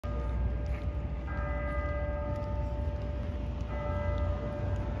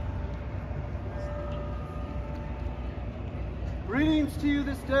Greetings to you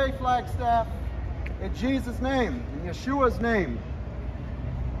this day, Flagstaff, in Jesus' name, in Yeshua's name.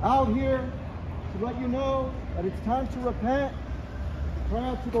 Out here to let you know that it's time to repent, to cry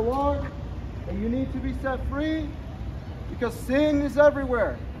out to the Lord, that you need to be set free, because sin is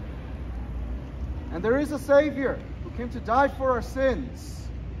everywhere. And there is a Savior who came to die for our sins.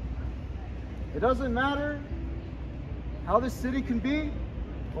 It doesn't matter how this city can be.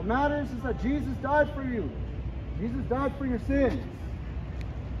 What matters is that Jesus died for you. Jesus died for your sins.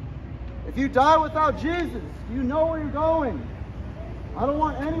 If you die without Jesus, you know where you're going. I don't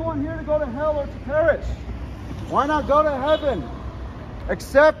want anyone here to go to hell or to perish. Why not go to heaven?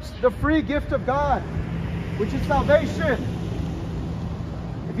 Accept the free gift of God, which is salvation.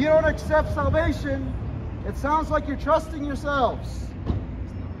 If you don't accept salvation, it sounds like you're trusting yourselves.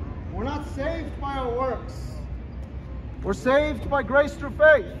 We're not saved by our works. We're saved by grace through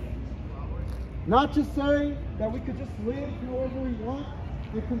faith. Not to say that we could just live however we want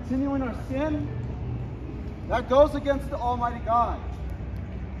and continue in our sin. That goes against the Almighty God.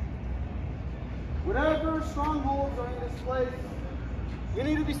 Whatever strongholds are in this place, you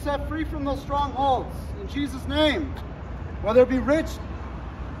need to be set free from those strongholds in Jesus' name. Whether it be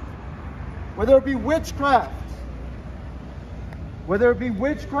witchcraft, whether it be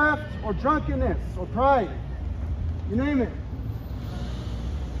witchcraft or drunkenness or pride, you name it.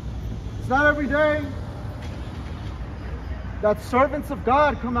 It's not every day that servants of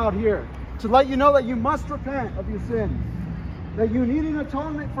God come out here to let you know that you must repent of your sins, that you need an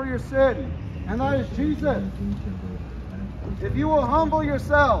atonement for your sin, and that is Jesus. If you will humble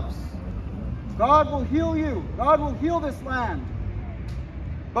yourselves, God will heal you. God will heal this land.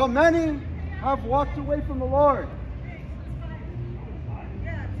 But many have walked away from the Lord,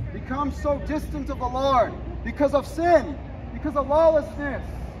 become so distant of the Lord because of sin, because of lawlessness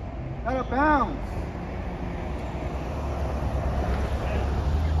that abounds.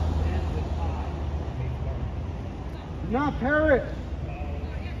 Do not perish.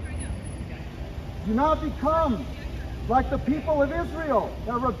 Do not become like the people of Israel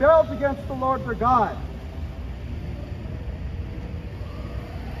that rebelled against the Lord their God.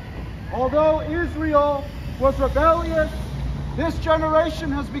 Although Israel was rebellious, this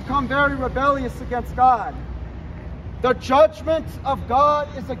generation has become very rebellious against God. The judgment of God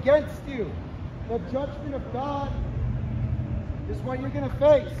is against you. The judgment of God is what you're going to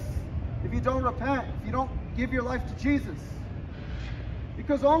face if you don't repent, if you don't give your life to Jesus.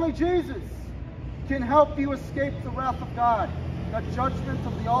 Because only Jesus can help you escape the wrath of God, the judgment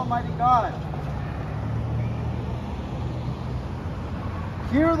of the Almighty God.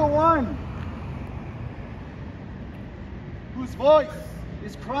 Hear the one whose voice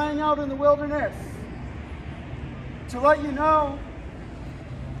is crying out in the wilderness to let you know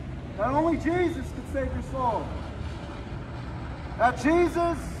that only Jesus can save your soul. That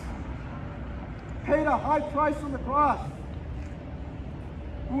Jesus paid a high price on the cross,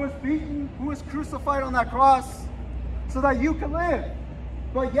 who was beaten, who was crucified on that cross so that you can live.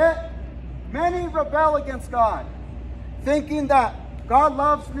 But yet, many rebel against God, thinking that God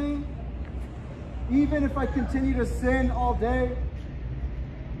loves me even if I continue to sin all day.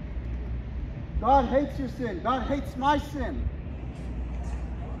 God hates your sin. God hates my sin.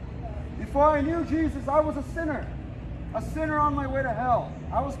 Before I knew Jesus, I was a sinner on my way to hell.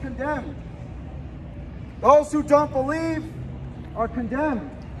 I was condemned. Those who don't believe are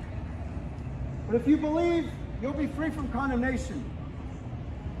condemned. But if you believe, you'll be free from condemnation.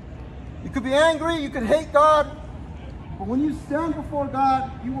 You could be angry, you could hate God, but when you stand before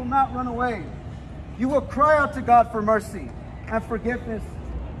God, you will not run away. You will cry out to God for mercy and forgiveness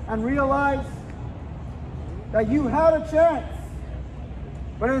and realize that you had a chance,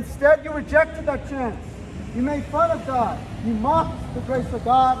 but instead you rejected that chance. You made fun of God. You mocked the grace of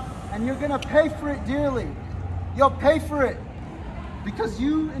God, and you're going to pay for it dearly. You'll pay for it because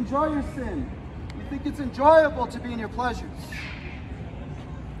you enjoy your sin. You think it's enjoyable to be in your pleasures.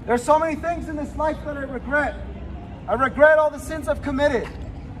 There's so many things in this life that I regret. I regret all the sins I've committed.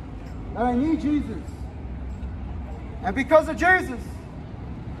 That I need Jesus. And because of Jesus,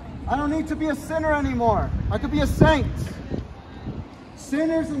 I don't need to be a sinner anymore. I could be a saint.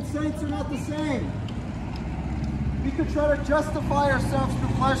 Sinners and saints are not the same. We could try to justify ourselves through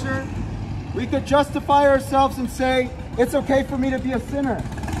pleasure. We could justify ourselves and say, it's okay for me to be a sinner.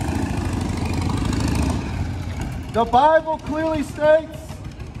 The Bible clearly states,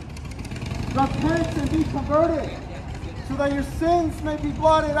 repent and be converted, so that your sins may be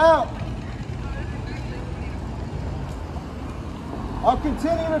blotted out. I'll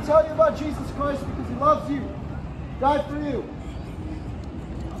continue to tell you about Jesus Christ because He loves you, died for you.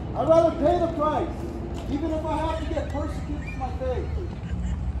 I'd rather pay the price Even if I have to get persecuted for my faith.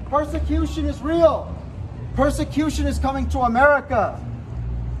 Persecution is real. Persecution is coming to America.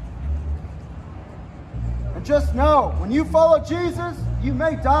 And just know, when you follow Jesus, you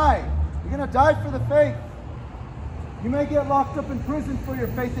may die. You're going to die for the faith. You may get locked up in prison for your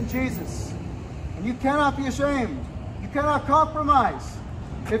faith in Jesus. And you cannot be ashamed. You cannot compromise.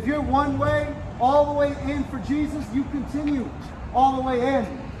 If you're one way, all the way in for Jesus, you continue all the way in.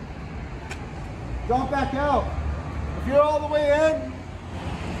 Don't back out. If you're all the way in,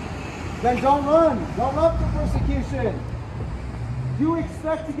 then don't run. Don't run from persecution. You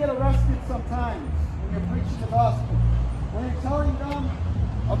expect to get arrested sometimes when you're preaching the gospel. When you're telling them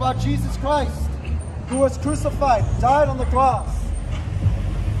about Jesus Christ, who was crucified, died on the cross,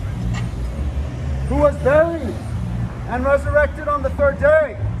 who was buried and resurrected on the third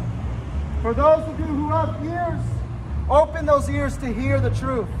day. For those of you who have ears, open those ears to hear the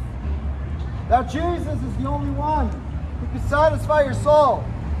truth. That Jesus is the only one who can satisfy your soul.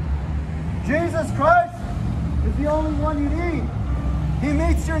 Jesus Christ is the only one you need. He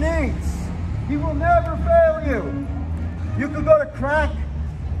meets your needs. He will never fail you. You could go to crack.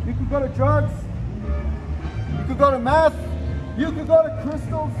 You could go to drugs. You could go to meth. You could go to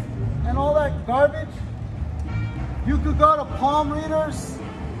crystals and all that garbage. You could go to palm readers,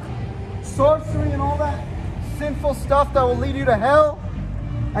 sorcery, and all that sinful stuff that will lead you to hell,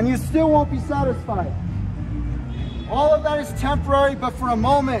 and you still won't be satisfied. All of that is temporary, but for a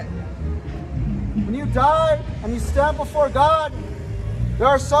moment. When you die and you stand before God, there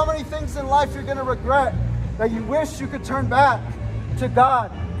are so many things in life you're going to regret that you wish you could turn back to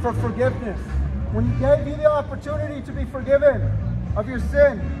God for forgiveness. When He gave you the opportunity to be forgiven of your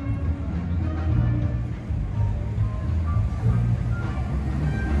sin.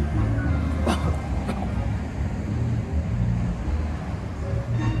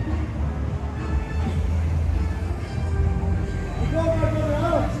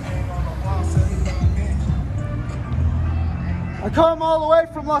 I come all the way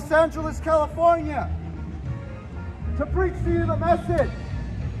from Los Angeles, California to preach to you the message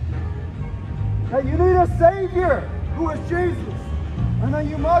that you need a Savior who is Jesus, and that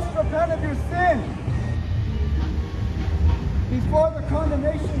you must repent of your sin before the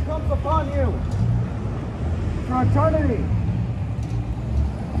condemnation comes upon you for eternity.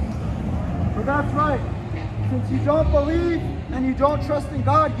 For that's right, since you don't believe and you don't trust in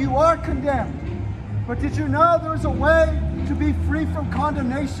God, you are condemned. But did you know there's a way to be free from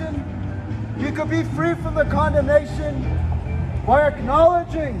condemnation? You could be free from the condemnation by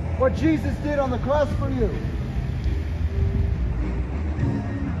acknowledging what Jesus did on the cross for you.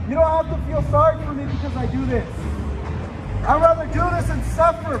 You don't have to feel sorry for me because I do this. I'd rather do this and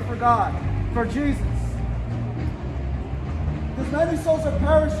suffer for God, for Jesus. Because many souls are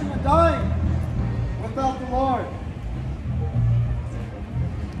perishing and dying without the Lord.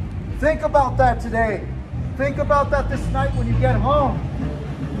 Think about that today. Think about that this night when you get home.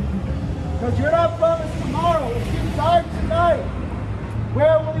 Because you're not promised tomorrow. If you die tonight,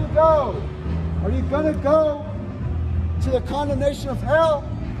 where will you go? Are you going to go to the condemnation of hell?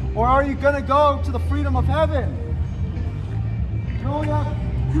 Or are you going to go to the freedom of heaven? You only have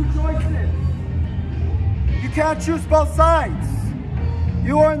two choices. You can't choose both sides.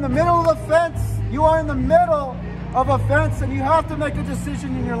 You are in the middle of the fence. You are in the middle of a fence, and you have to make a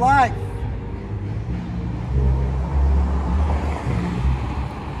decision in your life.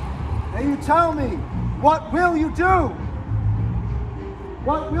 And you tell me, what will you do?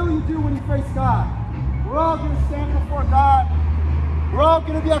 What will you do when you face God? We're all going to stand before God. We're all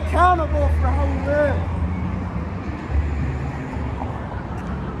going to be accountable for how we live.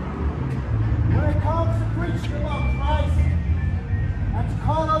 When it comes to preaching about Christ and to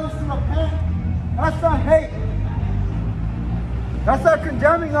call others to repent, that's not hate. That's not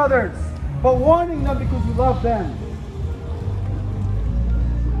condemning others, but warning them because you love them.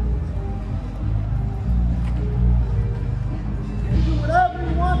 You do whatever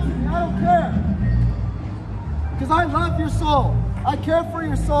you want to me, I don't care. Because I love your soul. I care for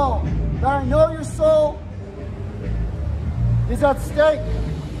your soul. That I know your soul is at stake.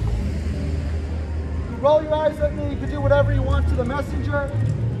 You roll your eyes at me, you can do whatever you want to the messenger.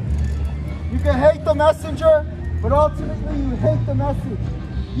 You can hate the messenger, but ultimately you hate the message.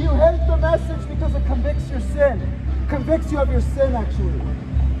 You hate the message because it convicts your sin. It convicts you of your sin, actually.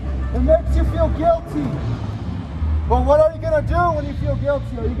 It makes you feel guilty. But what are you going to do when you feel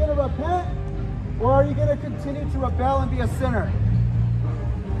guilty? Are you going to repent? Or are you going to continue to rebel and be a sinner?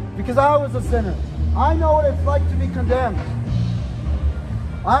 Because I was a sinner. I know what it's like to be condemned.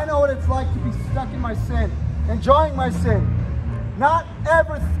 I know what it's like to be stuck in my sin, enjoying my sin. not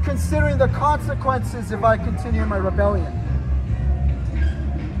ever considering the consequences if I continue my rebellion.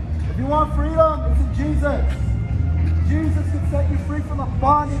 If you want freedom, it's in Jesus. Jesus can set you free from the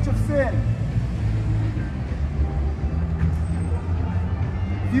bondage of sin.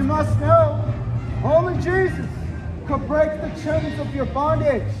 You must know, only Jesus could break the chains of your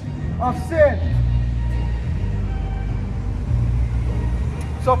bondage of sin.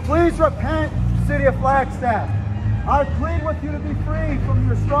 So please repent, City of Flagstaff. I plead with you to be free from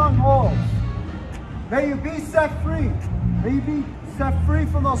your strongholds. May you be set free. May you be set free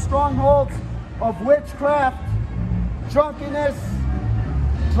from those strongholds of witchcraft, drunkenness,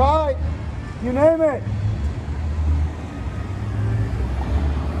 pride, you name it.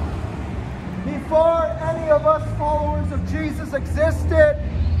 Before any of us followers of Jesus existed,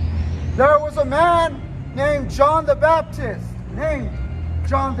 there was a man named John the Baptist.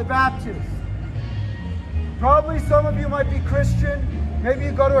 Probably some of you might be Christian. Maybe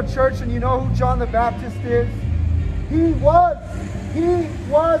you go to a church and you know who John the Baptist is. He was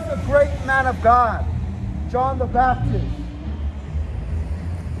a great man of God, John the Baptist.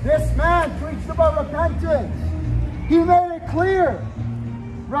 This man preached about repentance. He made it clear.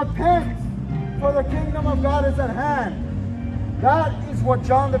 Repent, for the kingdom of God is at hand. That is what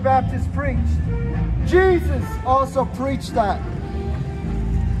John the Baptist preached. Jesus also preached that.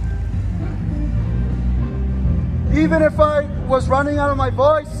 Even if I was running out of my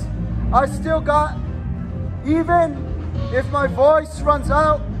voice, I still got, even if my voice runs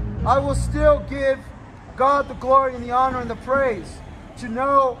out, I will still give God the glory and the honor and the praise to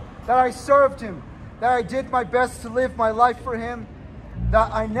know that I served him, that I did my best to live my life for him,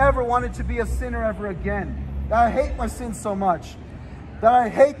 that I never wanted to be a sinner ever again, that I hate my sin so much, that I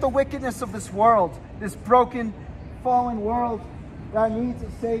hate the wickedness of this world, this broken, fallen world that needs a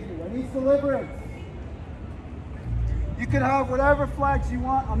Savior, that needs deliverance. You can have whatever flags you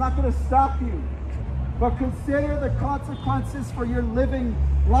want. I'm not going to stop you. But consider the consequences for your living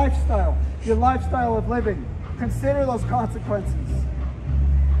lifestyle, your lifestyle of living. Consider those consequences.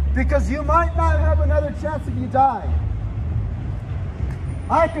 Because you might not have another chance if you die.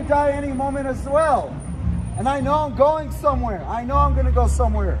 I could die any moment as well. And I know I'm going somewhere. I know I'm going to go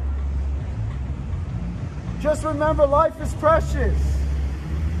somewhere. Just remember, life is precious.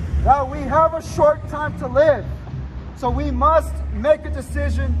 That we have a short time to live. So we must make a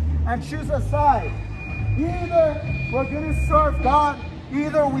decision and choose a side. Either we're going to serve God,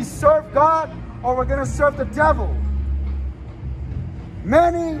 either we serve God, or we're going to serve the devil.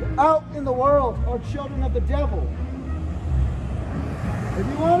 Many out in the world are children of the devil. If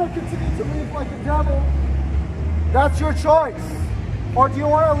you want to continue to live like the devil, that's your choice. Or do you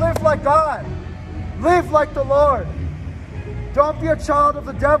want to live like God? Live like the Lord. Don't be a child of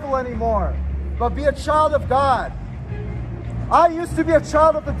the devil anymore, but be a child of God. I used to be a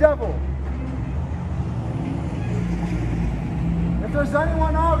child of the devil. If there's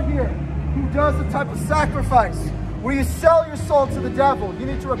anyone out here who does the type of sacrifice where you sell your soul to the devil, you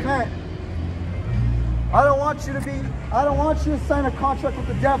need to repent. I don't want you to sign a contract with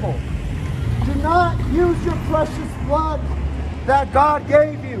the devil. Do not use your precious blood that God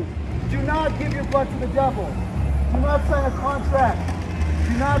gave you. Do not give your blood to the devil. Do not sign a contract.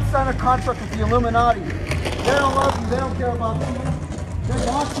 Do not sign a contract with the Illuminati. They don't love you. They don't care about you. They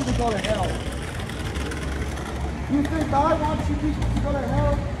want you to go to hell. You think I want you to go to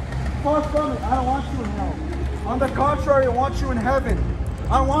hell? Far from it. I don't want you in hell. On the contrary, I want you in heaven.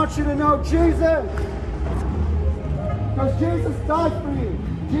 I want you to know Jesus. Because Jesus died for you.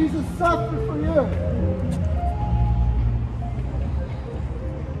 Jesus suffered for you.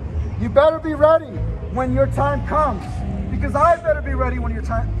 You better be ready when your time comes. Because I better be ready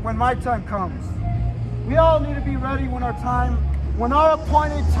when my time comes. We all need to be ready when our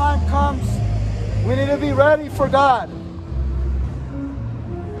appointed time comes. We need to be ready for God.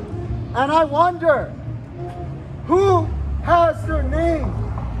 And I wonder, who has their name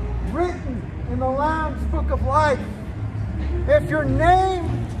written in the Lamb's Book of Life? If your name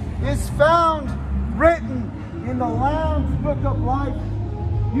is found written in the Lamb's Book of Life,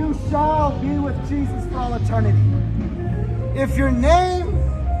 you shall be with Jesus for all eternity. If your name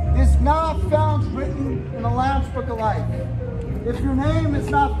is not found written in the Lamb's Book of Life, if your name is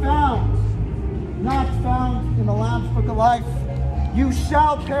not found in the Lamb's Book of Life, you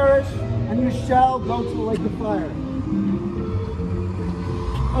shall perish and you shall go to the lake of fire.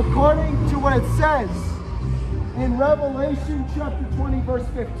 According to what it says in Revelation chapter 20, verse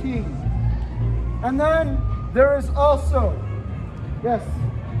 15. And then there is also, yes,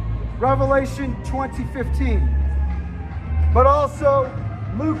 Revelation 20:15. But also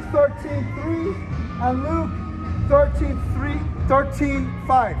Luke 13:3 and Luke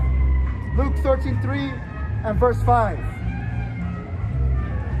 13:5. Luke 13:3 and verse 5.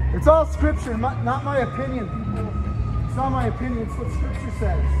 It's all scripture, not my opinion, people. It's not my opinion, it's what scripture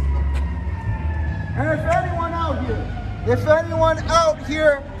says. And if anyone out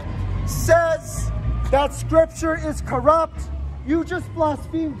here says that scripture is corrupt, you just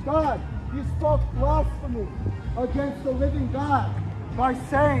blasphemed God. You spoke blasphemy against the living God by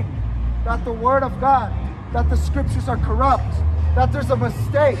saying that the word of God, that the scriptures are corrupt, that there's a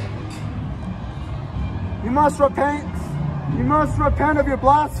mistake. You must repent. You must repent of your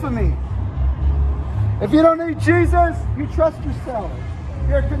blasphemy. If you don't need Jesus, you trust yourself.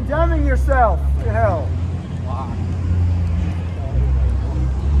 You're condemning yourself to hell. Wow.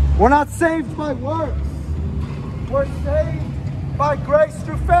 We're not saved by works. We're saved by grace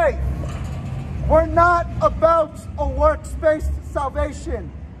through faith. We're not about a works-based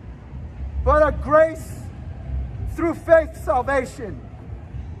salvation, but a grace through faith salvation.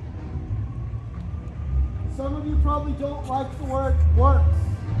 Some of you probably don't like the word works.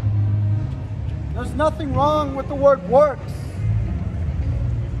 There's nothing wrong with the word works.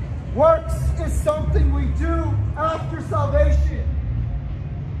 Works is something we do after salvation.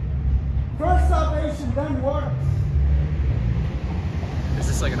 First salvation, then works. Is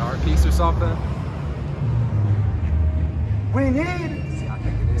this like an art piece or something? We need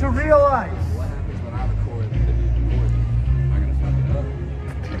to realize. What happens when I record the recording? Am I gonna fuck it up?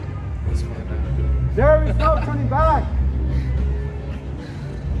 What's going on? There is no turning back.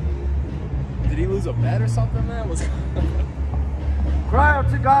 Did he lose a bet or something, man? Cry out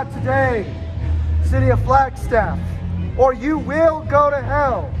to God today, city of Flagstaff, or you will go to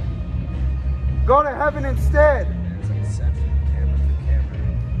hell. Go to heaven instead. It's like Inception, camera for camera,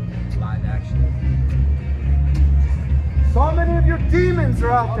 live action. So many of your demons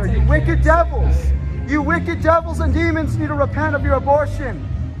are out there, you wicked devils. You wicked devils and demons need to repent of your abortion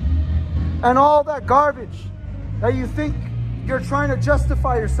and all that garbage that you think you're trying to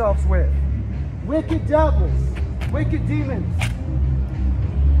justify yourselves with. Wicked devils, wicked demons.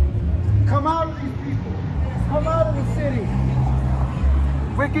 Come out of these people. Come out of the city.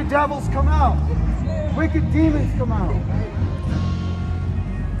 Wicked devils come out. Wicked demons come out.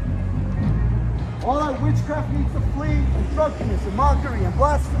 All that witchcraft needs to flee, and drunkenness, and mockery, and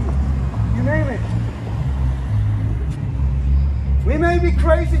blasphemy. You name it. We may be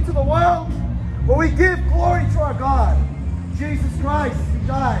crazy to the world, but we give glory to our God. Jesus Christ, who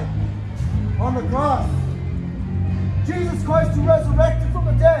died on the cross. Jesus Christ, who resurrected from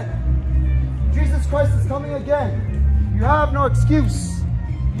the dead. Jesus Christ is coming again. You have no excuse.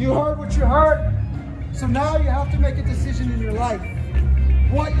 You heard what you heard, so now you have to make a decision in your life.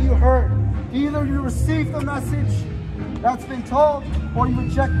 What you heard. Either you receive the message that's been told, or you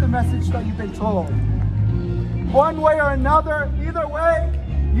reject the message that you've been told. One way or another, either way,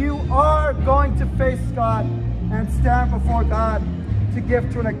 you are going to face God and stand before God to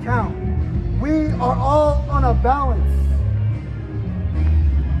give to an account. We are all on a balance.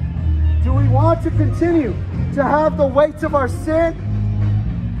 Do we want to continue to have the weight of our sin?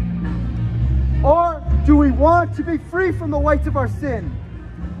 Or do we want to be free from the weight of our sin?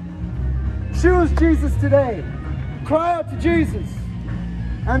 Choose Jesus today. Cry out to Jesus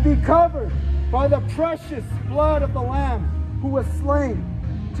and be covered by the precious blood of the Lamb who was slain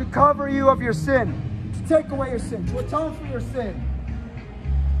to cover you of your sin, to take away your sin, to atone for your sin.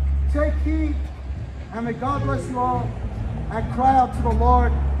 Take heed, and may God bless you all, and cry out to the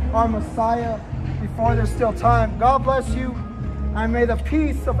Lord, our Messiah, before there's still time. God bless you, and may the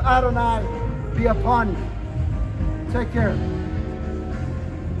peace of Adonai be upon you. Take care.